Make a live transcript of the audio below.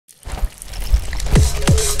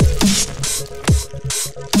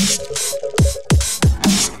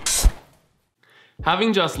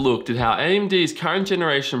Having just looked at how AMD's current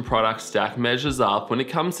generation product stack measures up when it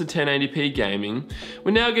comes to 1080p gaming,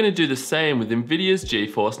 we're now going to do the same with Nvidia's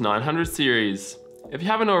GeForce 900 series. If you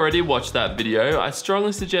haven't already watched that video, I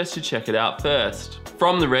strongly suggest you check it out first.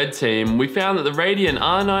 From the red team, we found that the Radeon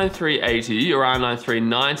R9 380 or R9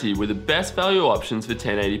 390 were the best value options for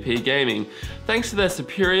 1080p gaming, thanks to their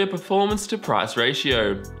superior performance to price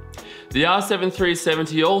ratio. The R7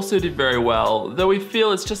 370 also did very well, though we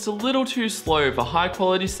feel it's just a little too slow for high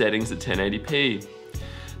quality settings at 1080p.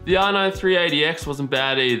 The R9 380X wasn't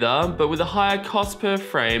bad either, but with a higher cost per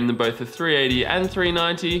frame than both the 380 and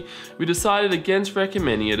 390, we decided against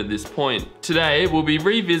recommending it at this point. Today, we'll be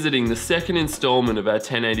revisiting the second installment of our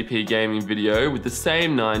 1080p gaming video with the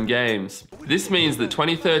same 9 games. This means that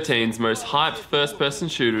 2013's most hyped first-person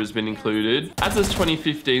shooter has been included, as is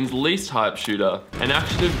 2015's least hyped shooter, an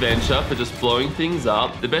action-adventure for just blowing things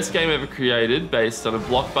up, the best game ever created based on a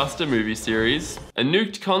blockbuster movie series, a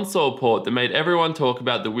nuked console port that made everyone talk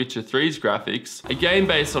about The Witcher 3's graphics, a game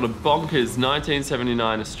based on a bonkers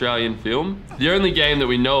 1979 Australian film, the only game that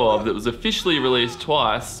we know of that was officially released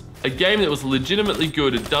twice, a game that was legitimately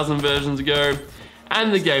good a dozen versions ago,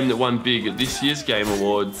 and the game that won big at this year's Game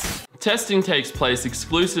Awards. Testing takes place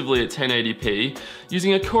exclusively at 1080p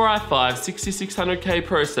using a Core i5 6600K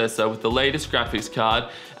processor with the latest graphics card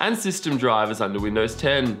and system drivers under Windows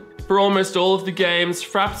 10. For almost all of the games,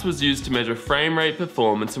 Fraps was used to measure frame rate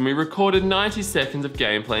performance, and we recorded 90 seconds of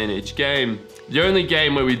gameplay in each game. The only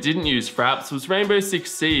game where we didn't use Fraps was Rainbow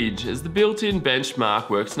Six Siege, as the built-in benchmark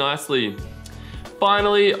works nicely.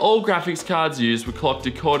 Finally, all graphics cards used were clocked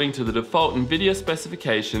according to the default Nvidia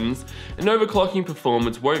specifications, and overclocking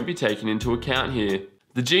performance won't be taken into account here.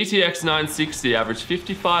 The GTX 960 averaged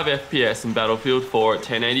 55 FPS in Battlefield 4 at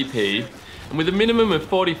 1080p, and with a minimum of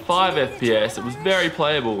 45 FPS, it was very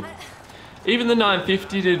playable. Even the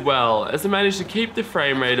 950 did well, as it managed to keep the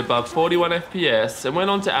frame rate above 41 FPS and went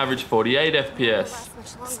on to average 48 FPS.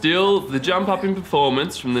 Still, the jump up in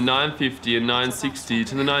performance from the 950 and 960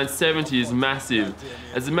 to the 970 is massive,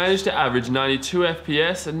 as it managed to average 92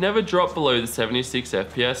 FPS and never dropped below the 76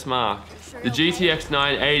 FPS mark. The GTX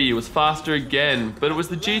 980 was faster again, but it was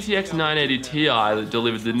the GTX 980 Ti that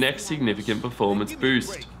delivered the next significant performance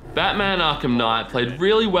boost. Batman Arkham Knight played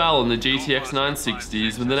really well on the GTX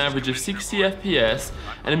 960s with an average of 60 FPS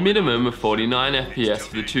and a minimum of 49 FPS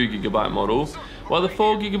for the 2GB model, while the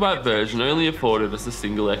 4GB version only afforded us a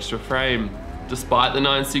single extra frame. Despite the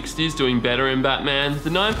 960s doing better in Batman, the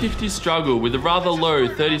 950s struggle with a rather low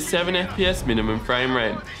 37 FPS minimum frame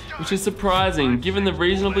rate, which is surprising given the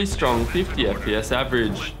reasonably strong 50 FPS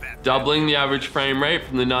average. Doubling the average frame rate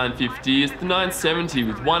from the 950 is the 970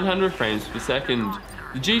 with 100 frames per second.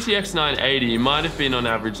 The GTX 980 might have been on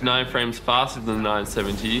average 9 frames faster than the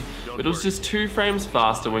 970, but it was just 2 frames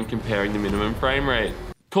faster when comparing the minimum frame rate.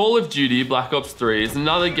 Call of Duty Black Ops 3 is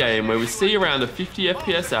another game where we see around a 50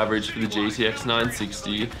 FPS average for the GTX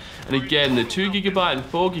 960, and again the 2GB and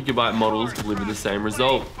 4GB models deliver the same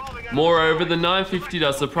result. Moreover, the 950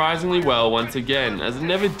 does surprisingly well once again, as it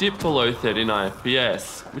never dipped below 39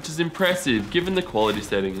 FPS, which is impressive given the quality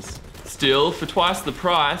settings. Still, for twice the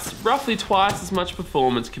price, roughly twice as much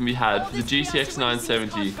performance can be had for the GTX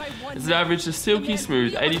 970, as it averaged a silky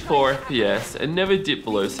smooth 84 FPS and never dipped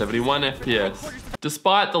below 71 FPS.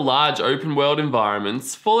 Despite the large open world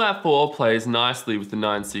environments, Fallout 4 plays nicely with the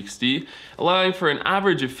 960, allowing for an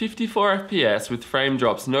average of 54 FPS with frame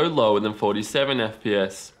drops no lower than 47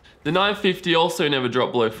 FPS. The 950 also never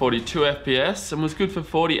dropped below 42 FPS and was good for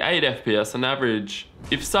 48 FPS on average.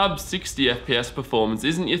 If sub 60 FPS performance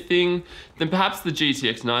isn't your thing, then perhaps the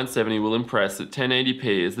GTX 970 will impress at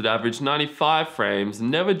 1080p, as it averaged 95 frames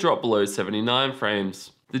and never dropped below 79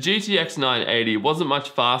 frames. The GTX 980 wasn't much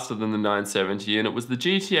faster than the 970, and it was the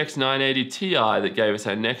GTX 980 Ti that gave us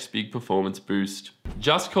our next big performance boost.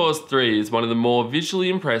 Just Cause 3 is one of the more visually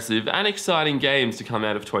impressive and exciting games to come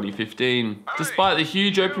out of 2015. Despite the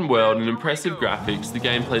huge open world and impressive graphics, the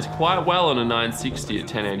game plays quite well on a 960 at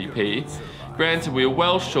 1080p. Granted, we are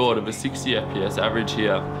well short of a 60 FPS average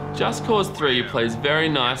here. Just Cause 3 plays very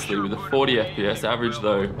nicely with a 40 FPS average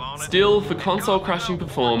though. Still, for console crushing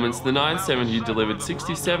performance, the 970 delivered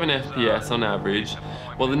 67 FPS on average,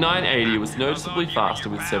 while the 980 was noticeably faster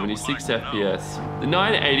with 76 FPS. The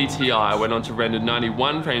 980 Ti went on to render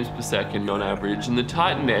 91 frames per second on average, and the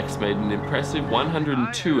Titan X made an impressive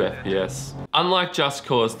 102 FPS. Unlike Just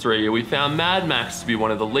Cause 3, we found Mad Max to be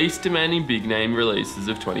one of the least demanding big name releases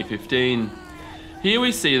of 2015. Here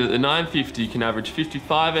we see that the 950 can average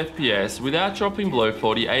 55 FPS without dropping below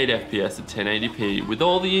 48 FPS at 1080p with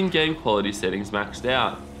all the in-game quality settings maxed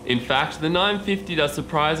out. In fact, the 950 does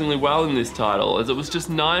surprisingly well in this title, as it was just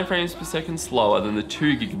 9 frames per second slower than the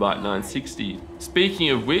 2GB 960. Speaking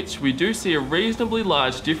of which, we do see a reasonably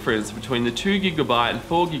large difference between the 2GB and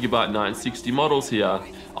 4GB 960 models here.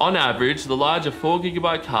 On average, the larger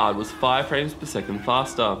 4GB card was 5 frames per second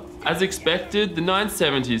faster. As expected, the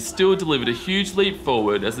 970s still delivered a huge leap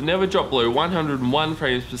forward as it never dropped below 101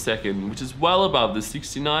 frames per second, which is well above the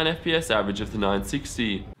 69 FPS average of the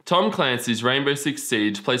 960. Tom Clancy's Rainbow Six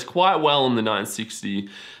Siege plays quite well on the 960,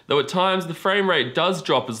 though at times the frame rate does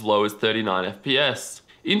drop as low as 39 FPS.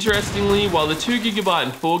 Interestingly, while the 2GB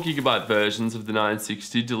and 4GB versions of the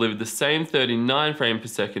 960 delivered the same 39 frame per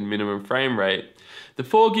second minimum frame rate, the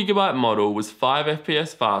 4GB model was 5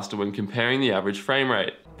 FPS faster when comparing the average frame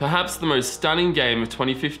rate. Perhaps the most stunning game of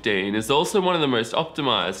 2015 is also one of the most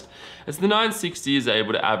optimized, as the 960 is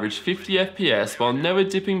able to average 50 FPS while never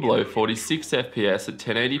dipping below 46 FPS at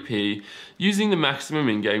 1080p using the maximum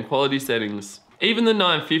in-game quality settings. Even the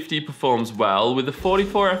 950 performs well with a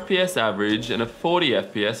 44 FPS average and a 40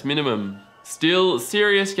 FPS minimum. Still,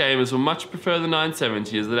 serious gamers will much prefer the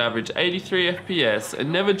 970 as it averaged 83 FPS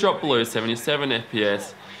and never dropped below 77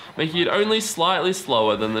 FPS, making it only slightly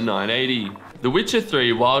slower than the 980. The Witcher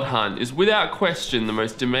 3 Wild Hunt is without question the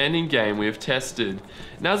most demanding game we have tested,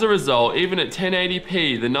 and as a result, even at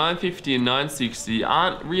 1080p, the 950 and 960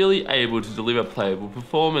 aren't really able to deliver playable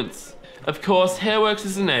performance. Of course, Hairworks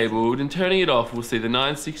is enabled, and turning it off will see the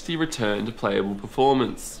 960 return to playable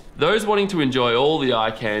performance. Those wanting to enjoy all the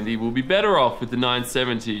eye candy will be better off with the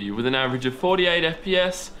 970 with an average of 48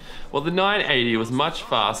 FPS, while the 980 was much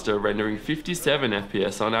faster, rendering 57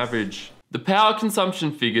 FPS on average. The power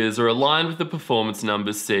consumption figures are aligned with the performance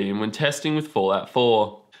numbers seen when testing with Fallout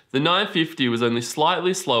 4. The 950 was only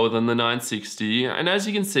slightly slower than the 960, and as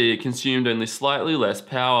you can see, it consumed only slightly less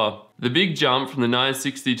power. The big jump from the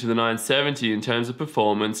 960 to the 970 in terms of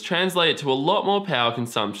performance translate to a lot more power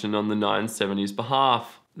consumption on the 970's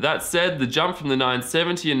behalf. That said, the jump from the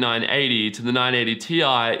 970 and 980 to the 980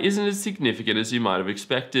 Ti isn't as significant as you might have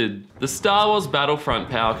expected. The Star Wars Battlefront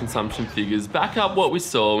power consumption figures back up what we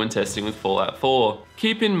saw when testing with Fallout 4.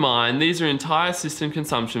 Keep in mind, these are entire system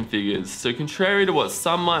consumption figures, so contrary to what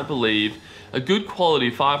some might believe, a good quality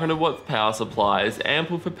 500 watt power supply is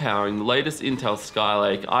ample for powering the latest Intel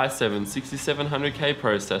Skylake i7 6700K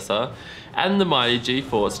processor and the mighty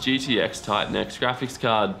GeForce GTX Titan X graphics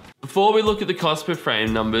card. Before we look at the cost per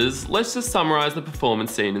frame numbers, let's just summarize the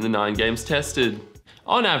performance seen in the 9 games tested.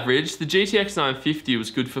 On average, the GTX 950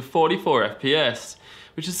 was good for 44 FPS,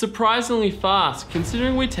 which is surprisingly fast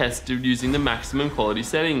considering we tested using the maximum quality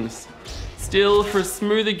settings. Still, for a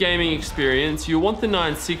smoother gaming experience, you'll want the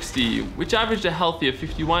 960, which averaged a healthier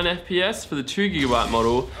 51 FPS for the 2GB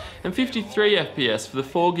model and 53 FPS for the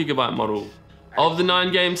 4GB model. Of the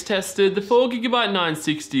 9 games tested, the 4GB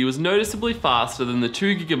 960 was noticeably faster than the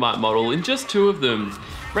 2GB model in just 2 of them,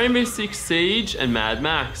 Rainbow Six Siege and Mad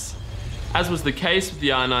Max. As was the case with the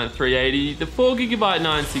R9 380, the 4GB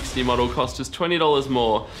 960 model cost us $20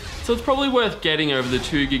 more, so it's probably worth getting over the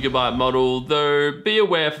 2GB model, though be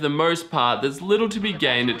aware for the most part there's little to be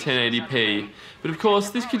gained at 1080p, but of course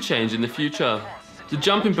this could change in the future. The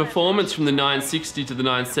jump in performance from the 960 to the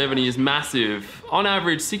 970 is massive. On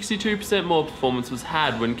average, 62% more performance was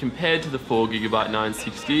had when compared to the 4GB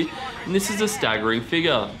 960, and this is a staggering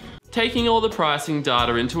figure. Taking all the pricing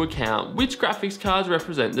data into account, which graphics cards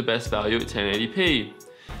represent the best value at 1080p?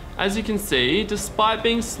 As you can see, despite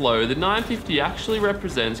being slow, the 950 actually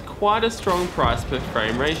represents quite a strong price per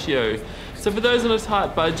frame ratio. So for those on a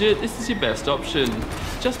tight budget, this is your best option.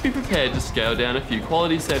 Just be prepared to scale down a few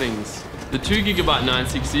quality settings. The 2GB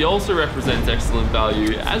 960 also represents excellent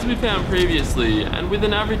value, as we found previously, and with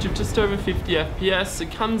an average of just over 50 FPS,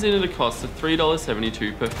 it comes in at a cost of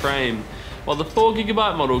 $3.72 per frame, while the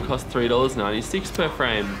 4GB model costs $3.96 per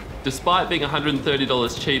frame. Despite being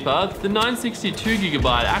 $130 cheaper, the 960 2GB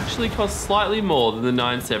actually costs slightly more than the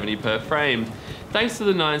 970 per frame, thanks to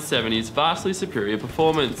the 970's vastly superior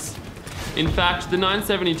performance. In fact, the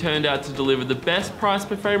 970 turned out to deliver the best price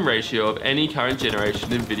per frame ratio of any current generation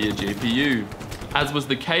Nvidia GPU. As was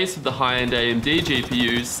the case with the high-end AMD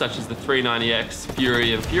GPUs such as the 390X,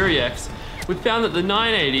 Fury and Fury X, we found that the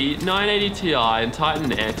 980, 980 Ti and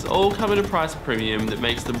Titan X all come at a price premium that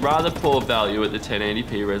makes them rather poor value at the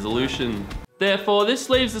 1080p resolution. Therefore, this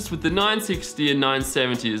leaves us with the 960 and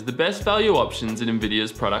 970 as the best value options in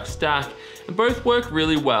Nvidia's product stack, and both work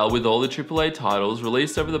really well with all the AAA titles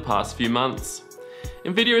released over the past few months.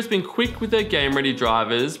 Nvidia has been quick with their game-ready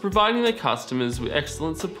drivers, providing their customers with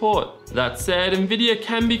excellent support. That said, Nvidia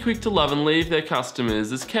can be quick to love and leave their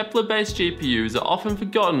customers, as Kepler-based GPUs are often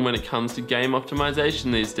forgotten when it comes to game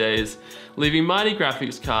optimization these days, leaving mighty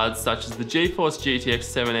graphics cards such as the GeForce GTX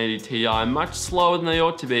 780 Ti much slower than they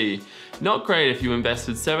ought to be. Not great if you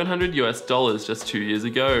invested $700 US just 2 years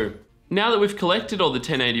ago. Now that we've collected all the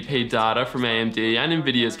 1080p data from AMD and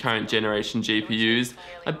Nvidia's current generation GPUs,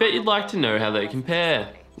 I bet you'd like to know how they compare.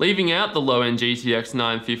 Leaving out the low-end GTX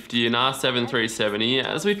 950 and R7 370,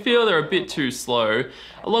 as we feel they're a bit too slow,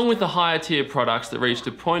 along with the higher tier products that reached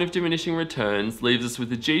a point of diminishing returns, leaves us with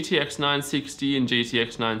the GTX 960 and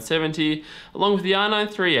GTX 970, along with the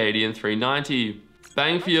R9 380 and 390.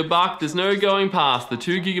 Bang for your buck, there's no going past the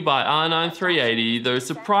 2GB R9 380, though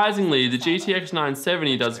surprisingly the GTX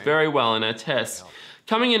 970 does very well in our tests,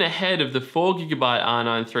 coming in ahead of the 4GB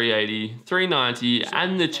R9 380, 390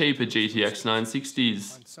 and the cheaper GTX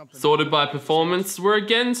 960s. Sorted by performance, we're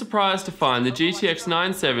again surprised to find the GTX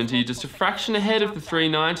 970 just a fraction ahead of the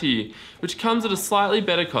 390, which comes at a slightly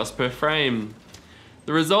better cost per frame.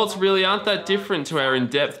 The results really aren't that different to our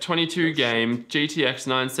in-depth 22 game GTX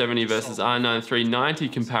 970 versus R9 390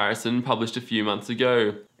 comparison published a few months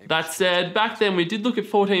ago. That said, back then we did look at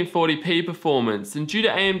 1440p performance, and due to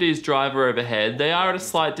AMD's driver overhead, they are at a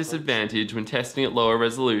slight disadvantage when testing at lower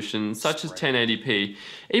resolutions such as 1080p,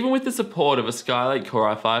 even with the support of a Skylake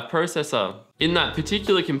Core i5 processor. In that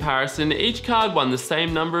particular comparison, each card won the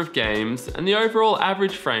same number of games, and the overall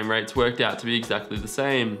average frame rates worked out to be exactly the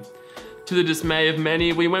same. To the dismay of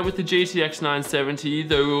many, we went with the GTX 970,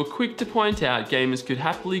 though we were quick to point out gamers could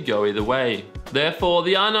happily go either way. Therefore,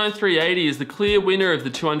 the R9 380 is the clear winner of the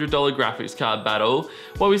 $200 graphics card battle,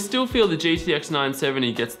 while we still feel the GTX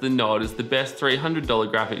 970 gets the nod as the best $300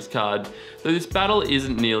 graphics card, though this battle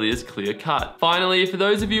isn't nearly as clear cut. Finally, for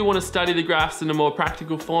those of you who want to study the graphs in a more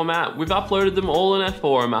practical format, we've uploaded them all on our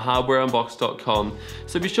forum at hardwareunboxed.com,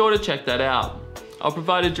 so be sure to check that out. I'll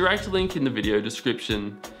provide a direct link in the video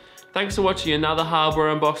description. Thanks for watching another Hardware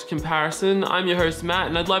Unboxed comparison. I'm your host Matt,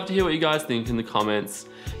 and I'd love to hear what you guys think in the comments.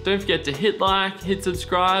 Don't forget to hit like, hit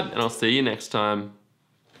subscribe, and I'll see you next time.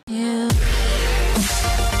 Yeah.